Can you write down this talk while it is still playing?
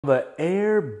The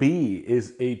Air B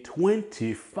is a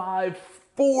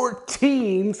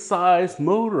 2514 size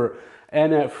motor,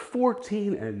 and at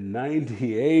 14 and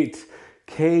 98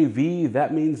 kV,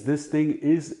 that means this thing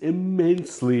is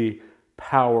immensely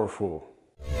powerful.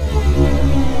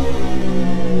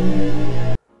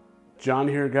 John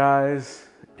here, guys,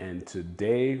 and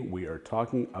today we are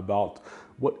talking about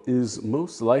what is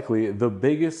most likely the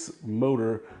biggest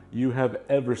motor you have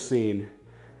ever seen.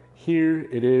 Here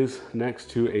it is next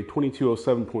to a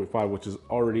 2207.5, which is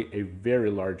already a very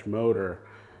large motor,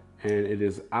 and it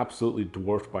is absolutely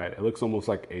dwarfed by it. It looks almost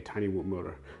like a tiny whoop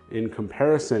motor in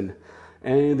comparison.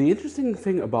 And the interesting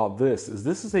thing about this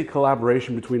is a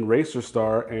collaboration between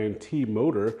Racerstar and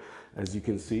T-Motor, as you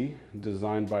can see,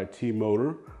 designed by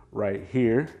T-Motor right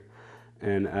here.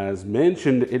 And as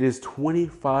mentioned, it is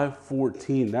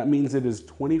 2514. That means it is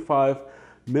 25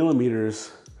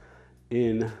 millimeters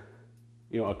in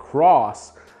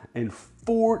across and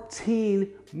 14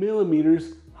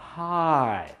 millimeters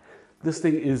high. This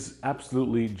thing is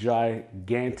absolutely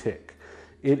gigantic.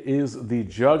 It is the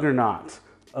juggernaut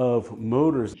of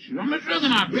motors. I'm a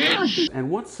juggernaut, bitch!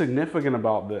 And what's significant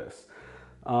about this?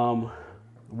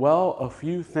 Well, a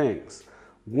few things.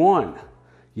 One,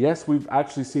 yes, we've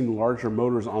actually seen larger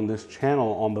motors on this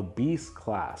channel on the Beast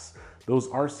class. Those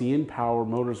RCN power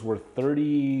motors were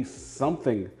 30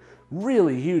 something,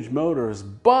 really huge motors,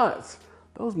 but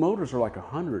those motors are like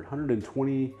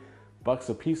 120 bucks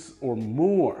a piece or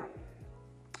more.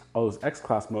 Those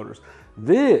X-Class motors.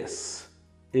 This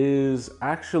is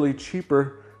actually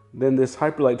cheaper than this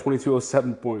Hyperlite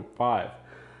 2207.5.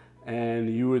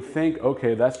 And you would think,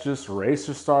 okay, that's just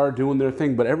Racerstar doing their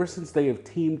thing. But ever since they have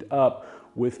teamed up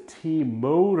with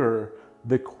T-Motor,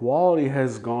 the quality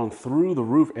has gone through the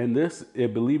roof. And this, I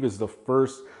believe, is the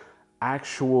first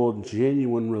actual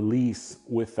genuine release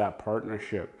with that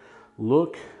partnership.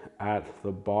 Look at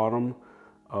the bottom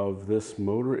of this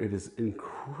motor. It is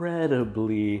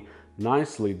incredibly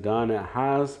nicely done. It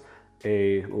has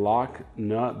a lock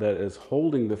nut that is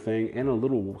holding the thing and a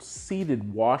little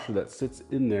seated washer that sits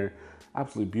in there.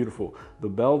 Absolutely beautiful. The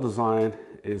bell design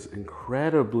is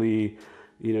incredibly,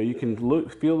 you can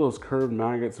feel those curved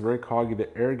magnets, very coggy. The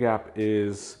air gap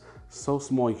is so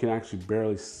small you can actually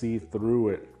barely see through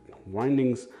it.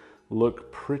 Windings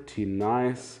look pretty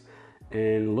nice,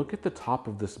 and look at the top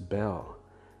of this bell.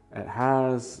 It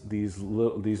has these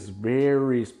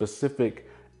very specific,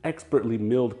 expertly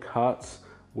milled cuts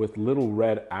with little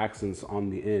red accents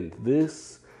on the end.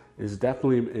 This is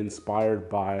definitely inspired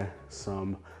by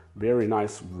some very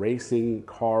nice racing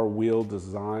car wheel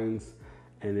designs,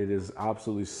 and it is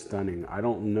absolutely stunning. I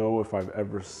don't know if I've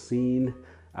ever seen,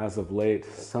 as of late,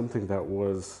 something that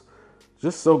was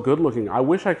just so good looking. I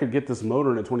wish I could get this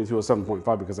motor in a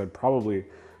 2207.5 because I'd probably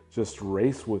just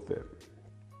race with it.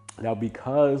 Now,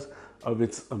 because of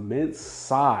its immense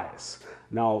size.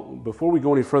 Now, before we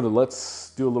go any further,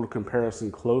 let's do a little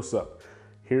comparison close up.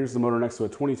 Here's the motor next to a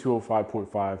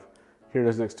 2205.5. Here it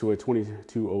is next to a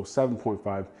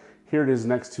 2207.5. Here it is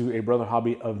next to a Brother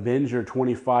Hobby Avenger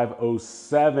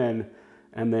 2507.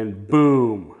 And then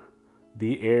boom,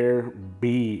 the Air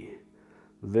B.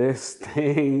 This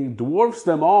thing dwarfs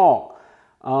them all.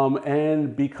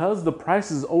 And because the price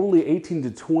is only $18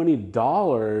 to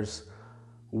 $20,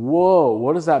 whoa,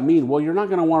 what does that mean? Well, you're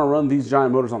not gonna wanna run these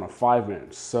giant motors on a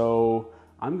 5-inch. So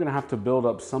I'm gonna have to build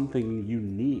up something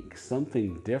unique,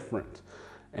 something different.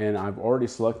 And I've already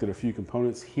selected a few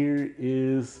components. Here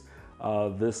is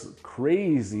this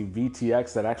crazy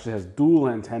VTX that actually has dual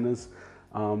antennas.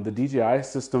 The DJI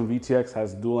system VTX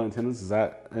has dual antennas. Is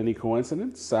that any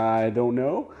coincidence? I don't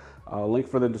know. Link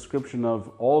for the description of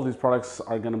all of these products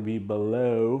are going to be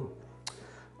below.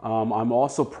 I'm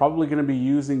also probably going to be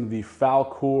using the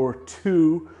Falcor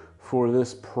 2 for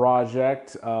this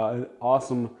project.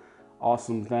 Awesome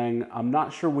thing. I'm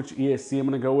not sure which ESC I'm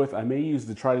going to go with. I may use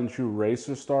the tried and true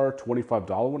Racerstar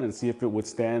 $25 one and see if it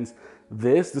withstands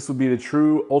this. This would be the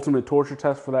true ultimate torture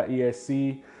test for that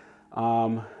ESC.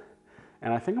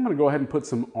 And I think I'm gonna go ahead and put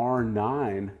some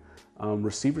R9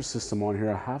 receiver system on here.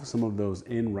 I have some of those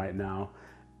in right now,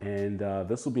 and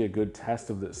this will be a good test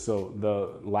of this. So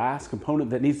the last component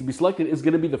that needs to be selected is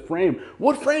gonna be the frame.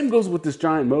 What frame goes with this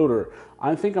giant motor?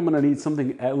 I think I'm gonna need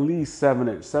something at least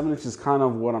 7-inch. 7-inch is kind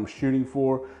of what I'm shooting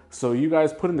for. So you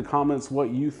guys put in the comments what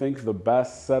you think the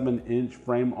best 7-inch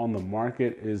frame on the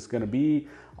market is gonna be.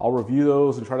 I'll review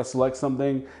those and try to select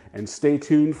something, and stay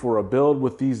tuned for a build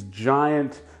with these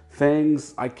giant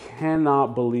things. I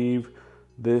cannot believe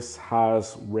this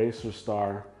has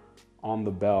Racerstar on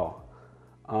the bell.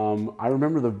 I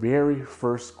remember the very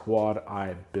first quad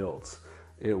I built,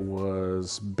 It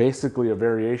was basically a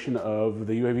variation of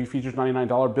the UAV Features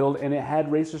 $99 build, and it had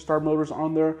Racerstar motors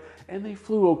on there, and they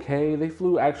flew okay. They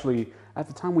flew actually, at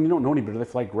the time when you don't know any better, they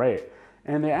fly great.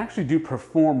 And they actually do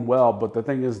perform well, but the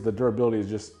thing is the durability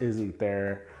just isn't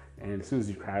there. And as soon as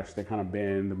you crash, they kind of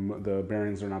bend, the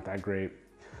bearings are not that great.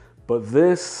 But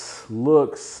this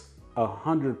looks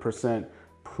 100%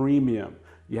 premium.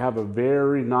 You have a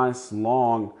very nice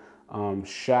long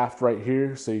shaft right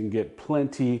here, so you can get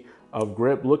plenty of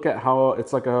grip. Look at how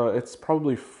it's like it's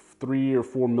probably 3 or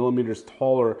 4 millimeters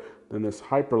taller than this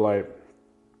Hyperlite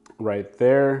right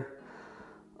there.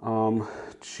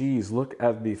 Geez, look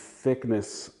at the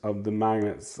thickness of the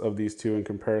magnets of these two in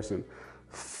comparison.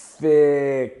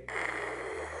 Thick.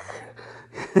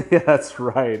 Yeah, that's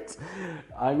right.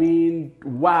 I mean,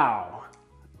 wow.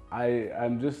 I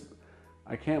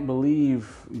can't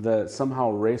believe that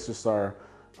somehow Racerstar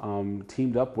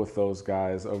teamed up with those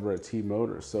guys over at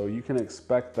T-Motor. So you can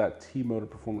expect that T-Motor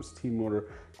performance, T-Motor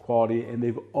quality, and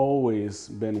they've always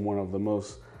been one of the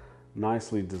most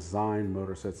nicely designed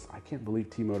motor sets. I can't believe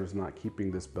T-Motor's not keeping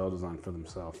this bell design for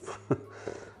themselves.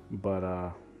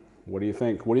 But what do you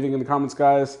think? What do you think in the comments,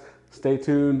 guys? Stay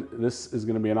tuned. This is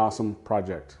going to be an awesome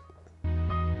project.